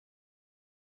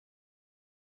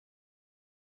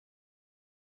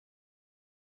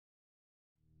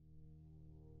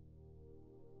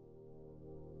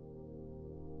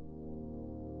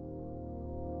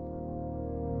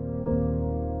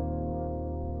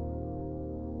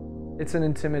It's an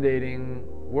intimidating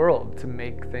world to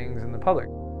make things in the public.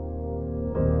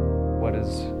 What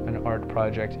is an art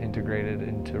project integrated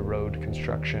into road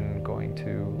construction going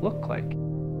to look like?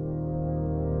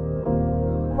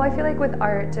 Well, I feel like with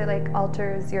art, it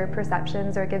alters your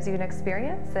perceptions or gives you an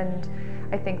experience, and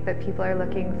I think that people are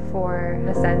looking for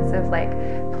a sense of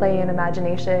play and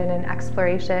imagination and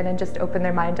exploration and just open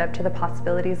their mind up to the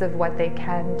possibilities of what they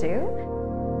can do.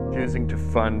 Choosing to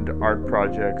fund art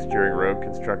projects during road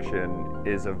construction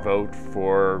is a vote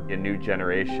for a new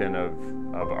generation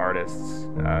of artists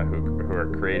who are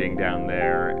creating down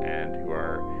there and who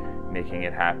are making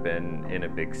it happen in a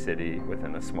big city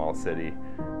within a small city.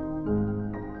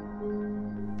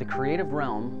 The creative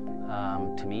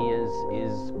realm, to me,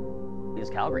 is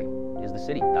Calgary, is the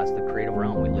city. That's the creative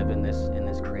realm. We live in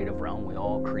this creative realm. We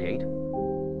all create.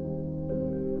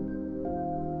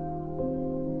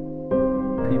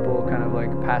 People kind of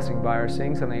passing by or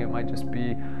seeing something, it might just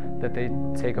be that they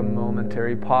take a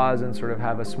momentary pause and sort of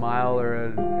have a smile or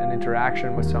an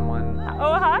interaction with someone.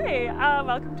 Oh, hi.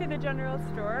 Welcome to the general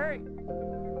store.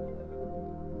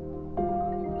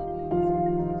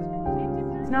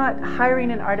 It's not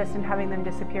hiring an artist and having them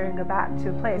disappear and go back to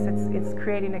a place. It's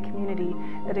creating a community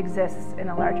that exists in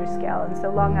a larger scale. And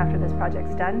so long after this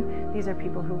project's done, these are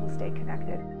people who will stay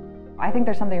connected. I think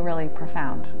there's something really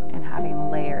profound in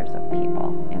having layers of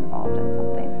people involved in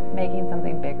something, making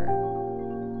something bigger.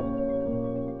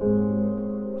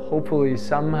 Hopefully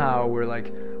somehow we're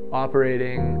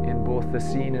operating in both the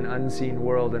seen and unseen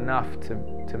world enough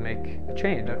to make a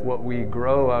change. What we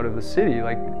grow out of the city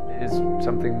is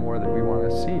something more that we want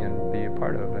to see and be a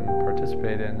part of and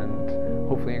participate in, and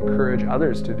hopefully encourage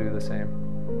others to do the same.